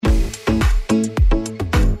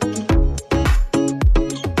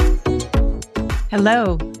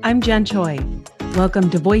Hello, I'm Jen Choi. Welcome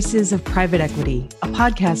to Voices of Private Equity, a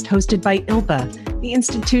podcast hosted by ILPA, the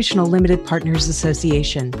Institutional Limited Partners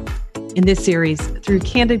Association. In this series, through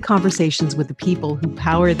candid conversations with the people who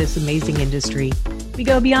power this amazing industry, we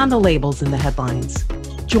go beyond the labels and the headlines.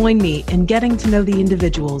 Join me in getting to know the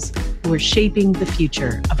individuals who are shaping the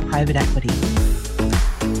future of private equity.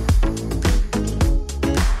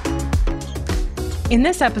 In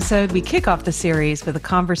this episode, we kick off the series with a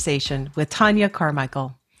conversation with Tanya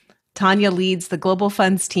Carmichael. Tanya leads the Global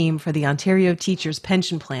Funds team for the Ontario Teachers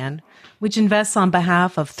Pension Plan, which invests on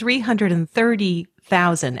behalf of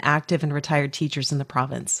 330,000 active and retired teachers in the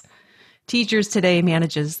province. Teachers today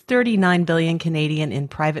manages 39 billion Canadian in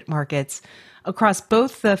private markets across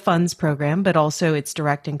both the funds program, but also its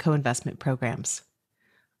direct and co-investment programs.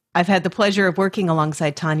 I've had the pleasure of working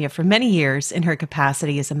alongside Tanya for many years in her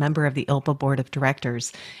capacity as a member of the ILPA Board of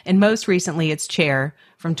Directors, and most recently its chair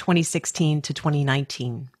from 2016 to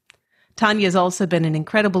 2019. Tanya has also been an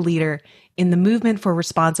incredible leader in the movement for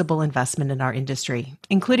responsible investment in our industry,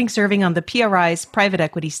 including serving on the PRI's Private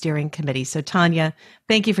Equity Steering Committee. So Tanya,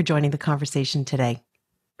 thank you for joining the conversation today.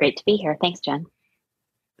 Great to be here. Thanks, Jen.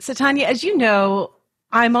 So Tanya, as you know,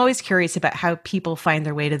 I'm always curious about how people find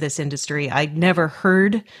their way to this industry. I'd never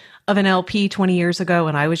heard of an LP 20 years ago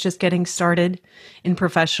when I was just getting started in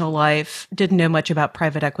professional life, didn't know much about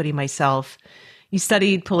private equity myself. You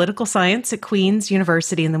studied political science at Queen's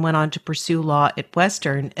University and then went on to pursue law at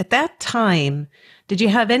Western. At that time, did you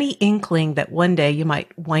have any inkling that one day you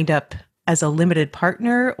might wind up as a limited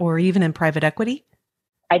partner or even in private equity?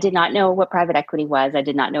 I did not know what private equity was. I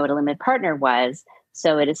did not know what a limited partner was.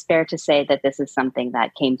 So it is fair to say that this is something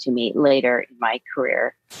that came to me later in my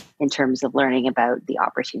career in terms of learning about the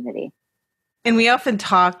opportunity. And we often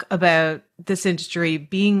talk about this industry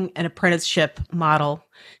being an apprenticeship model.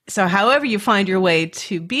 So however you find your way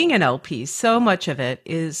to being an LP, so much of it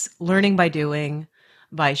is learning by doing,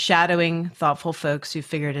 by shadowing thoughtful folks who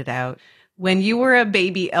figured it out. When you were a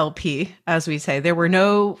baby LP, as we say, there were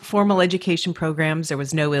no formal education programs. There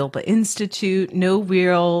was no ILPA Institute, no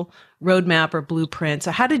real roadmap or blueprint. So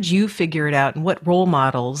how did you figure it out, and what role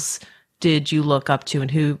models did you look up to, and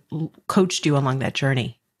who coached you along that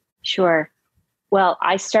journey? Sure. Well,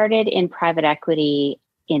 I started in private equity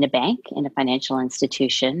in a bank, in a financial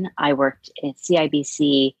institution. I worked at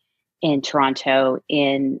CIBC in Toronto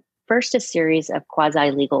in first a series of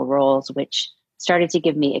quasi-legal roles, which started to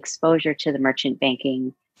give me exposure to the merchant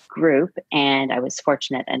banking group. And I was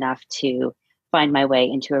fortunate enough to find my way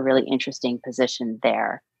into a really interesting position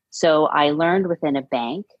there. So I learned within a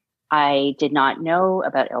bank. I did not know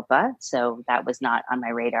about ILPA, so that was not on my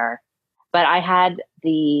radar. But I had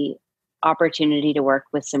the opportunity to work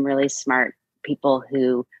with some really smart people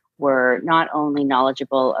who were not only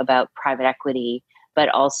knowledgeable about private equity, but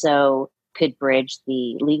also could bridge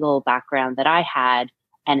the legal background that I had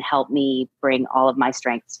and help me bring all of my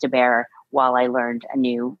strengths to bear while I learned a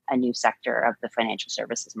new sector of the financial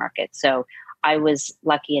services market. So I was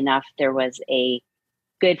lucky enough. There was a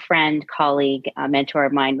good friend, colleague, a mentor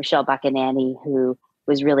of mine, Michelle Buchanani, who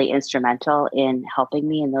was really instrumental in helping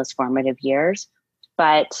me in those formative years.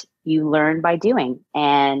 But you learn by doing,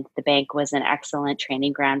 and the bank was an excellent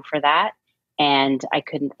training ground for that. And I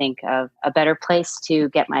couldn't think of a better place to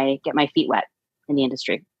get my feet wet in the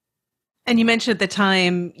industry. And you mentioned at the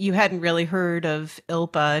time you hadn't really heard of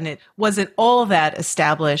ILPA, and it wasn't all that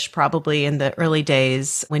established probably in the early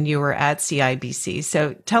days when you were at CIBC.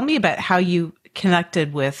 So tell me about how you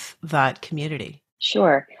connected with that community.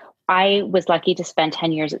 Sure. I was lucky to spend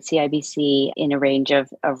 10 years at CIBC in a range of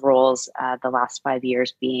roles, the last 5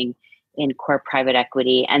 years being in core private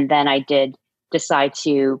equity. And then I did decide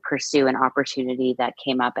to pursue an opportunity that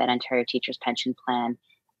came up at Ontario Teachers Pension Plan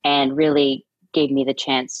and really gave me the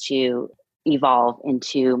chance to evolve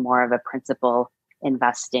into more of a principal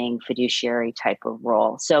investing fiduciary type of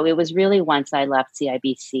role. So it was really once I left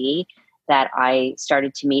CIBC that I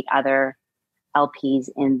started to meet other LPs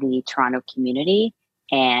in the Toronto community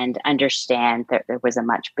and understand that there was a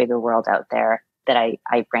much bigger world out there that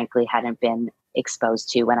I frankly hadn't been exposed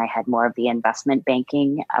to when I had more of the investment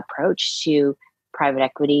banking approach to private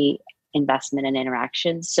equity investment and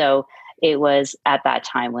interaction. So it was at that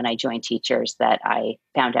time when I joined Teachers that I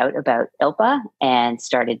found out about ILPA and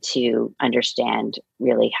started to understand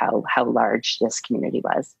really how large this community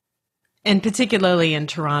was. And particularly in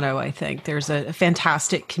Toronto, I think there's a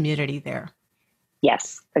fantastic community there.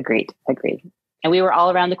 Yes, agreed. And we were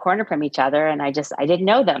all around the corner from each other, and I didn't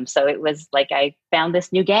know them. So it was like I found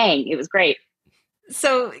this new gang. It was great.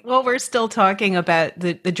 So while we're still talking about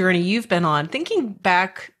the journey you've been on, thinking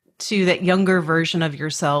back to that younger version of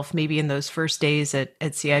yourself, maybe in those first days at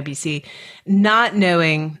CIBC, not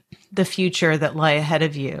knowing the future that lie ahead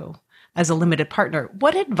of you as a limited partner,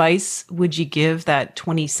 what advice would you give that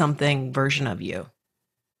 20-something version of you?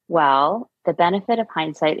 Well, the benefit of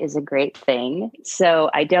hindsight is a great thing. So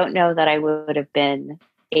I don't know that I would have been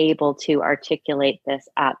able to articulate this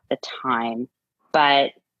at the time,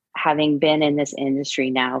 but having been in this industry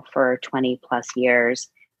now for 20 plus years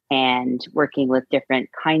and working with different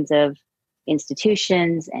kinds of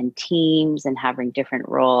institutions and teams and having different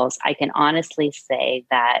roles, I can honestly say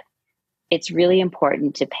that it's really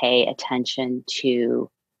important to pay attention to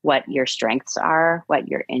what your strengths are, what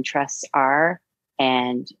your interests are,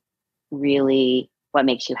 and really what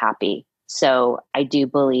makes you happy. So I do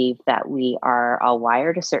believe that we are all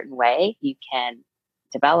wired a certain way. You can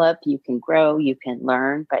develop, you can grow, you can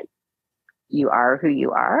learn, but you are who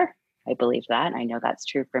you are. I believe that. I know that's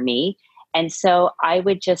true for me. And so I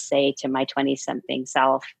would just say to my 20 something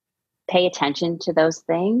self, pay attention to those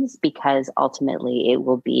things because ultimately it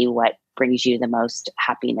will be what brings you the most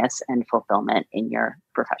happiness and fulfillment in your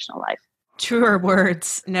professional life. Truer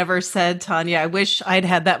words never said, Tanya. I wish I'd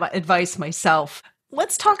had that advice myself.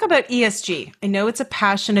 Let's talk about ESG. I know it's a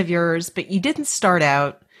passion of yours, but you didn't start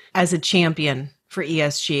out as a champion for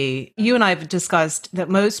ESG. You and I have discussed that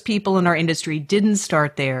most people in our industry didn't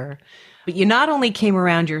start there, but you not only came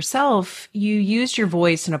around yourself, you used your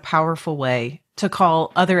voice in a powerful way to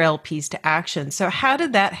call other LPs to action. So how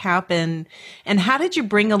did that happen? And how did you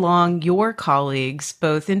bring along your colleagues,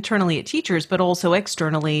 both internally at Teachers, but also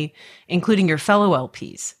externally, including your fellow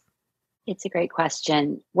LPs? It's a great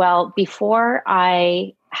question. Well, before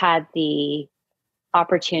I had the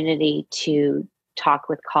opportunity to talk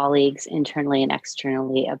with colleagues internally and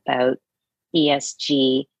externally about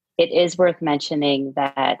ESG, it is worth mentioning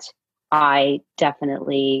that I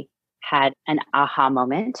definitely had an aha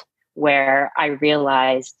moment where I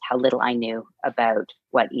realized how little I knew about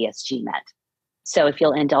what ESG meant. So if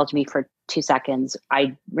you'll indulge me for 2 seconds,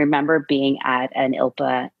 I remember being at an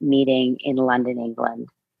ILPA meeting in London, England,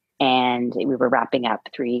 and we were wrapping up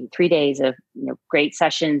three days of great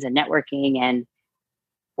sessions and networking and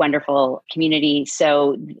wonderful community.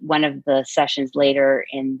 So one of the sessions later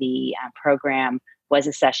in the program was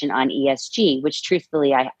a session on ESG, which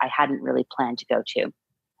truthfully I hadn't really planned to go to.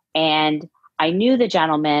 And I knew the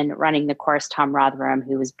gentleman running the course, Tom Rotherham,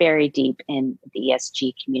 who was very deep in the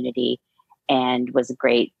ESG community and was a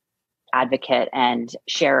great advocate and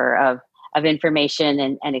sharer of information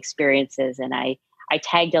and experiences. And I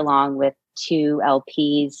tagged along with 2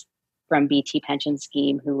 LPs from BT Pension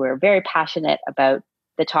Scheme who were very passionate about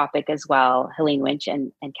the topic as well, Helene Winch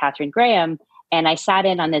and Catherine Graham. And I sat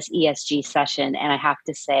in on this ESG session, and I have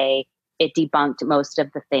to say it debunked most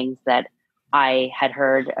of the things that I had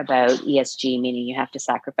heard about ESG, meaning you have to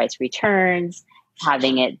sacrifice returns,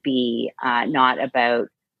 having it be not about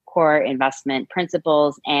core investment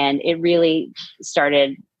principles. And it really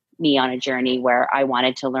started me on a journey where I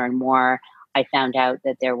wanted to learn more. I found out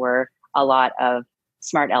that there were a lot of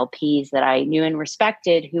smart LPs that I knew and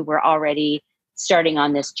respected who were already starting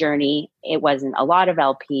on this journey. It wasn't a lot of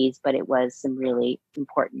LPs, but it was some really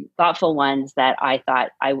important, thoughtful ones that I thought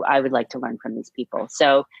I would like to learn from these people.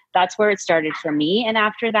 So that's where it started for me. And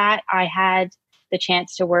after that, I had the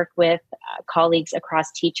chance to work with colleagues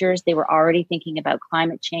across Teachers. They were already thinking about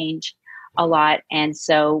climate change a lot. And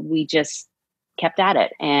so we just kept at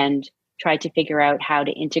it and tried to figure out how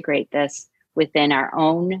to integrate this within our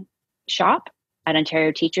own shop at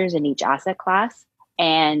Ontario Teachers in each asset class.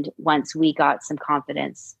 And once we got some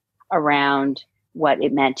confidence around what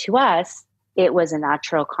it meant to us, it was a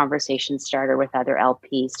natural conversation starter with other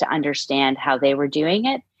LPs to understand how they were doing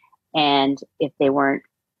it. And if they weren't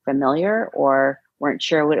familiar or weren't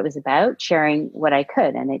sure what it was about, sharing what I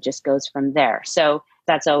could. And it just goes from there. So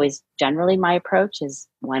that's always generally my approach, is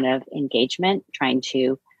one of engagement, trying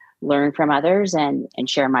to learn from others and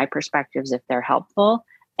share my perspectives if they're helpful.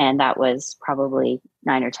 And that was probably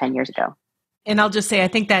 9 or 10 years ago. And I'll just say, I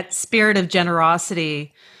think that spirit of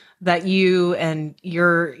generosity that you and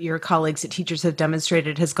your colleagues at Teachers have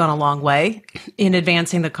demonstrated has gone a long way in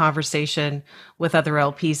advancing the conversation with other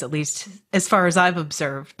LPs, at least as far as I've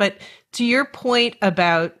observed. But to your point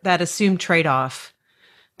about that assumed trade-off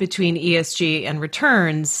between ESG and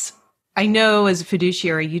returns, I know as a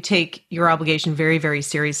fiduciary, you take your obligation very, very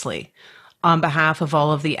seriously on behalf of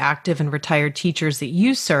all of the active and retired teachers that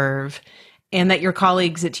you serve, and that your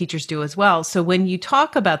colleagues at Teachers do as well. So when you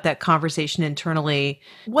talk about that conversation internally,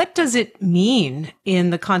 what does it mean in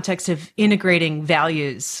the context of integrating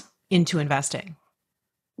values into investing?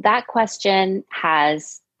 That question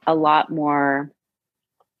has a lot more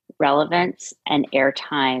relevance and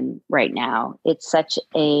airtime right now. It's such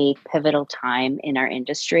a pivotal time in our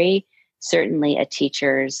industry, certainly at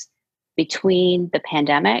teachers, between the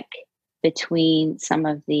pandemic, between some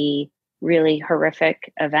of the really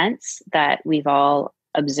horrific events that we've all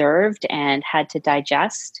observed and had to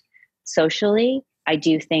digest socially. I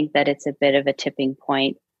do think that it's a bit of a tipping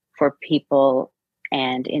point for people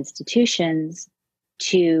and institutions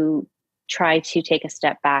to try to take a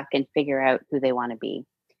step back and figure out who they want to be.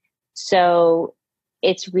 So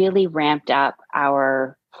it's really ramped up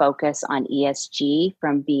our focus on ESG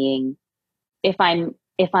from being, if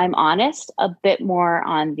I'm honest, a bit more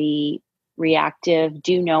on the reactive,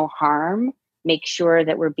 do no harm, make sure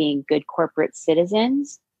that we're being good corporate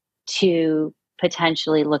citizens, to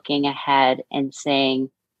potentially looking ahead and saying,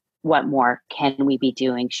 what more can we be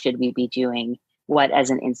doing? Should we be doing? What as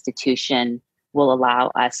an institution will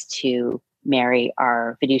allow us to marry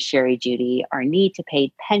our fiduciary duty, our need to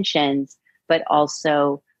pay pensions, but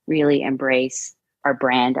also really embrace our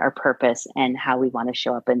brand, our purpose, and how we want to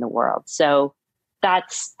show up in the world. So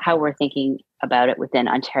that's how we're thinking about it within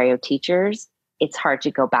Ontario Teachers. It's hard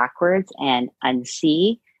to go backwards and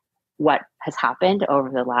unsee what has happened over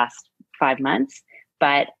the last 5 months,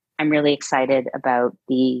 but I'm really excited about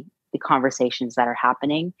the conversations that are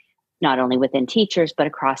happening, not only within teachers, but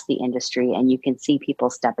across the industry. And you can see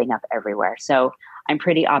people stepping up everywhere. So I'm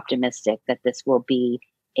pretty optimistic that this will be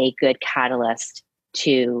a good catalyst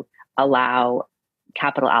to allow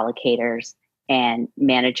capital allocators and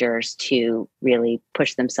managers to really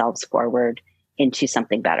push themselves forward into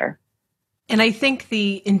something better. And I think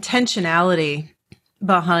the intentionality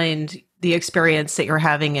behind the experience that you're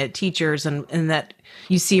having at teachers and that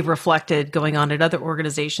you see reflected going on at other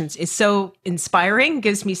organizations is so inspiring,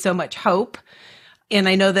 gives me so much hope. And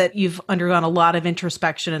I know that you've undergone a lot of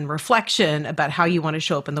introspection and reflection about how you want to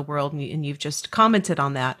show up in the world, and you've just commented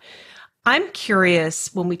on that. I'm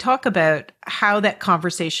curious, when we talk about how that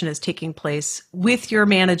conversation is taking place with your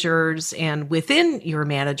managers and within your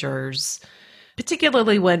managers,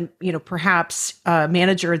 particularly when, perhaps a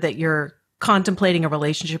manager that you're contemplating a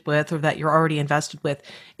relationship with or that you're already invested with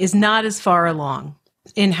is not as far along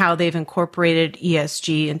in how they've incorporated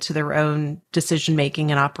ESG into their own decision-making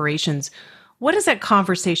and operations. What does that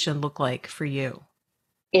conversation look like for you?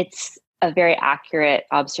 It's a very accurate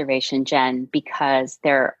observation, Jen, because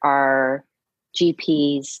there are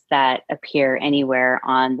GPs that appear anywhere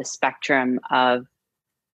on the spectrum of,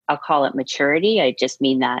 I'll call it maturity. I just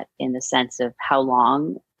mean that in the sense of how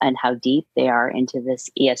long and how deep they are into this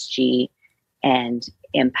ESG and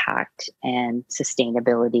impact and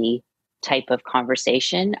sustainability type of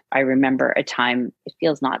conversation. I remember a time, it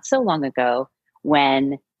feels not so long ago,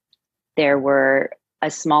 when there were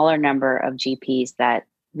a smaller number of GPs that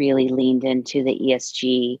really leaned into the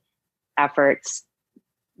ESG efforts,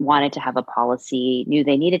 wanted to have a policy, knew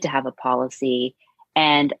they needed to have a policy,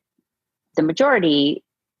 and the majority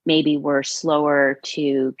maybe were slower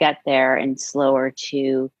to get there and slower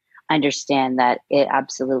to understand that it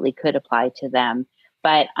absolutely could apply to them.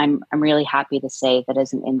 But I'm really happy to say that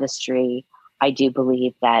as an industry, I do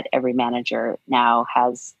believe that every manager now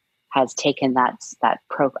has taken that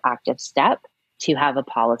proactive step to have a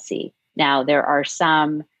policy. Now, there are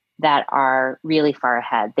some that are really far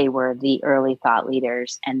ahead. They were the early thought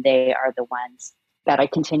leaders, and they are the ones that I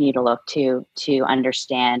continue to look to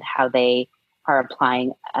understand how they are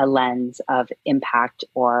applying a lens of impact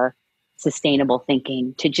or sustainable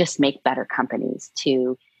thinking to just make better companies,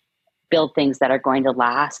 to build things that are going to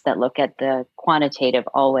last, that look at the quantitative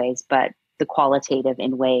always, but the qualitative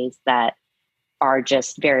in ways that are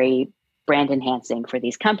just very brand enhancing for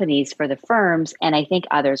these companies, for the firms. And I think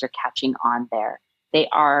others are catching on there. They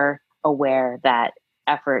are aware that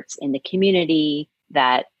efforts in the community,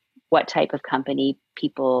 that what type of company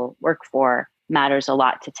people work for matters a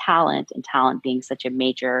lot to talent, and talent being such a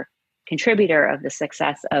major contributor of the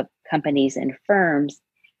success of companies and firms.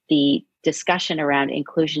 The discussion around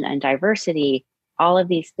inclusion and diversity, all of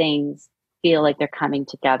these things feel like they're coming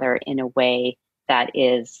together in a way that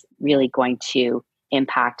is really going to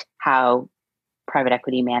impact how private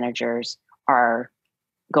equity managers are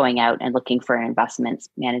going out and looking for investments,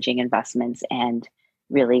 managing investments, and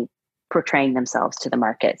really portraying themselves to the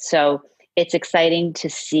market. So it's exciting to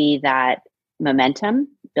see that momentum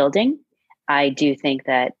building. I do think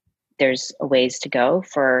that there's a ways to go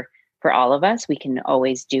for all of us. We can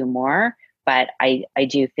always do more, but I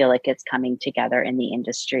do feel like it's coming together in the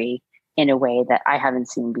industry in a way that I haven't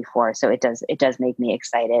seen before. So it does make me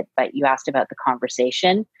excited. But you asked about the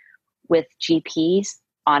conversation with GPs.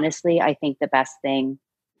 Honestly, I think the best thing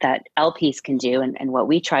that LPs can do, and what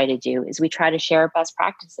we try to do, is we try to share best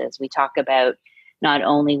practices. We talk about not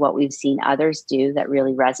only what we've seen others do that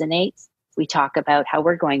really resonates, we talk about how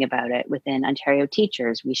we're going about it within Ontario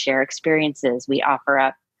Teachers. We share experiences. We offer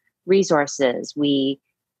up resources. We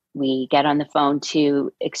get on the phone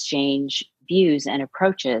to exchange views and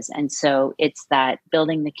approaches. And so it's that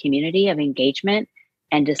building the community of engagement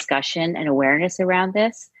and discussion and awareness around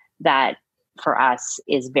this that for us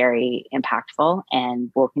is very impactful,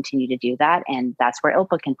 and we'll continue to do that. And that's where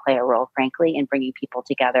ILPA can play a role, frankly, in bringing people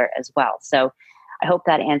together as well. So I hope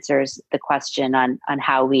that answers the question on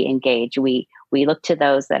how we engage. We look to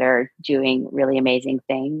those that are doing really amazing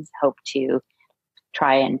things, hope to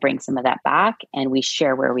try and bring some of that back, and we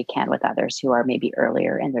share where we can with others who are maybe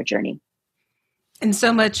earlier in their journey. And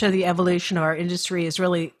so much of the evolution of our industry is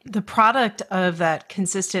really the product of that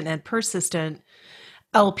consistent and persistent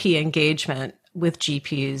LP engagement with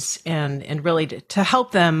GPs and really to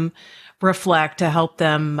help them reflect, to help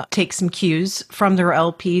them take some cues from their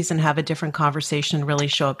LPs and have a different conversation and really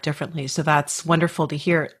show up differently. So that's wonderful to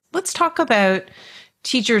hear. Let's talk about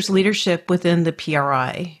teachers' leadership within the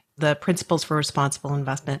PRI, the Principles for Responsible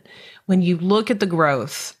Investment. When you look at the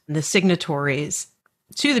growth, the signatories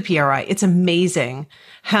to the PRI, it's amazing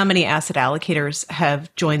how many asset allocators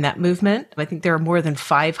have joined that movement. I think there are more than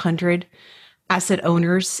 500 asset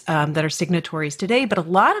owners that are signatories today, but a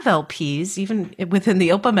lot of LPs, even within the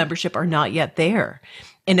OPA membership, are not yet there.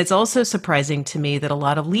 And it's also surprising to me that a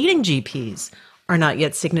lot of leading GPs are not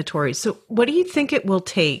yet signatories. So what do you think it will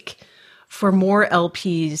take for more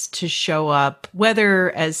LPs to show up,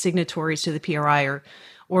 whether as signatories to the PRI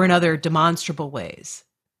or in other demonstrable ways?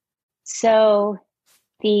 So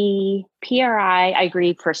the PRI, I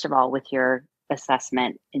agree, first of all, with your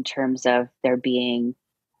assessment in terms of there being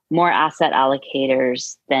more asset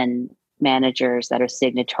allocators than managers that are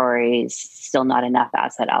signatories, still not enough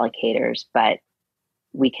asset allocators, but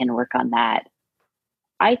we can work on that.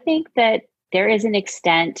 I think that there is an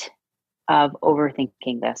extent of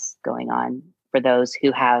overthinking this going on for those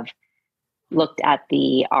who have looked at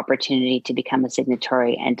the opportunity to become a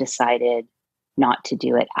signatory and decided not to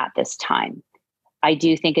do it at this time. I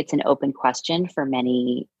do think it's an open question for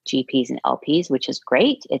many GPs and LPs, which is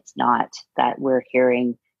great. It's not that we're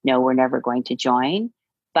hearing, no, we're never going to join.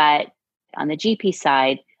 But on the GP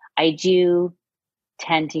side, I do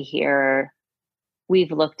tend to hear,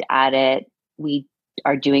 we've looked at it, we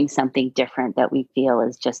are doing something different that we feel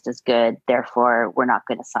is just as good, therefore we're not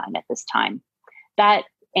going to sign at this time. That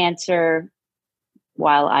answer,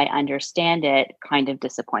 while I understand it, kind of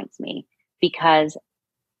disappoints me, because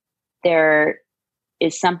there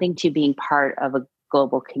is something to being part of a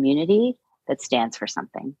global community that stands for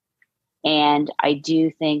something. And I do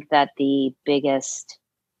think that the biggest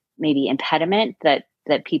maybe impediment that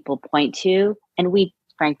people point to, and we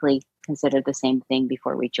frankly considered the same thing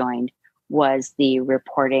before we joined, was the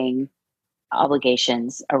reporting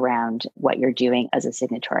obligations around what you're doing as a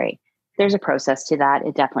signatory. There's a process to that.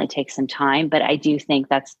 It definitely takes some time, but I do think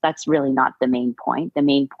that's really not the main point. The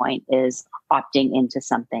main point is opting into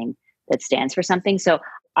something that stands for something. So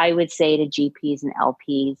I would say to GPs and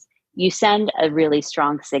LPs, you send a really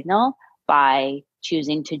strong signal by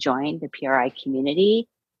choosing to join the PRI community.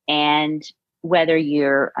 And whether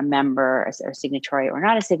you're a member or signatory or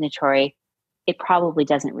not a signatory, it probably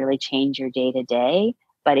doesn't really change your day to day,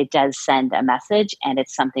 but it does send a message, and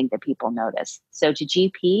it's something that people notice. So to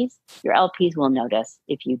GPs, your LPs will notice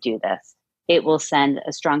if you do this. It will send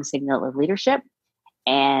a strong signal of leadership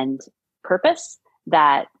and purpose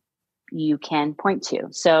that you can point to.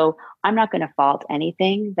 So I'm not going to fault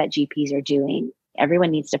anything that GPs are doing.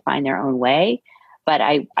 Everyone needs to find their own way, but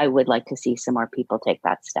I would like to see some more people take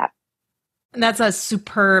that step. And that's a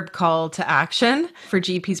superb call to action for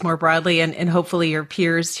GPs more broadly, and hopefully your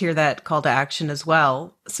peers hear that call to action as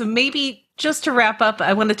well. So maybe just to wrap up,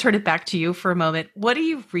 I want to turn it back to you for a moment. What are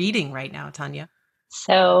you reading right now, Tanya?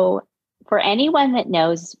 So for anyone that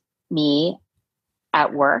knows me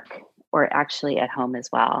at work or actually at home as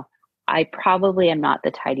well, I probably am not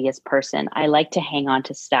the tidiest person. I like to hang on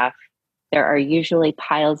to stuff. There are usually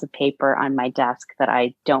piles of paper on my desk that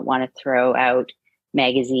I don't want to throw out,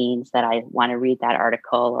 magazines that I want to read that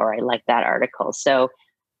article or I like that article. So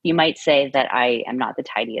you might say that I am not the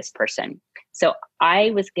tidiest person. So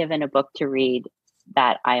I was given a book to read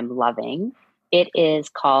that I am loving. It is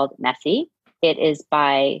called Messy. It is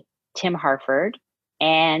by Tim Harford.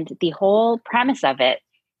 And the whole premise of it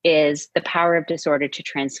is the power of disorder to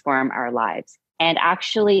transform our lives. And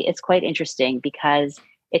actually, it's quite interesting because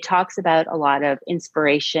it talks about a lot of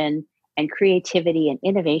inspiration and creativity and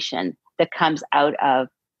innovation that comes out of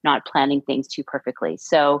not planning things too perfectly.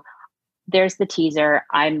 So there's the teaser.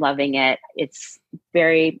 I'm loving it. It's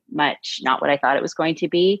very much not what I thought it was going to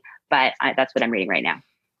be, but that's what I'm reading right now.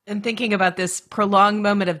 And thinking about this prolonged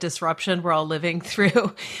moment of disruption we're all living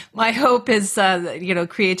through, my hope is,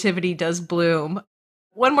 creativity does bloom.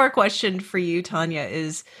 One more question for you, Tanya,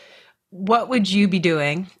 is what would you be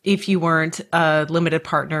doing if you weren't a limited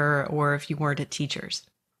partner or if you weren't at Teachers?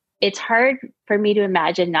 It's hard for me to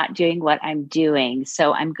imagine not doing what I'm doing,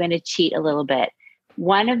 so I'm going to cheat a little bit.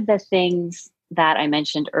 One of the things that I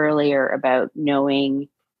mentioned earlier about knowing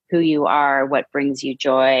who you are, what brings you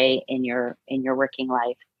joy in your working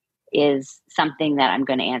life, is something that I'm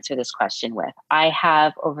going to answer this question with. I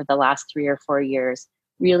have, over the last 3 or 4 years,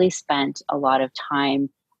 really spent a lot of time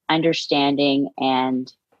understanding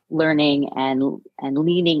and learning and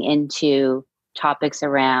leaning into topics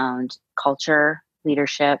around culture,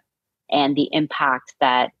 leadership, and the impact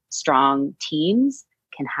that strong teams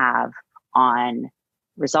can have on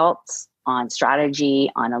results, on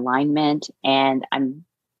strategy, on alignment. And I'm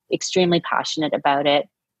extremely passionate about it.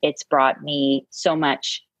 It's brought me so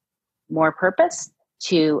much more purpose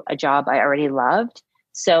to a job I already loved.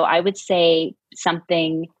 So I would say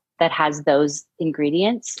something that has those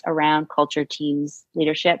ingredients around culture, teams,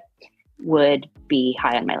 leadership would be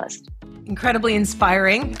high on my list. Incredibly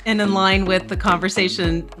inspiring and in line with the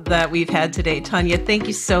conversation that we've had today. Tanya, thank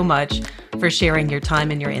you so much for sharing your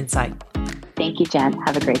time and your insight. Thank you, Jen.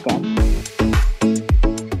 Have a great day.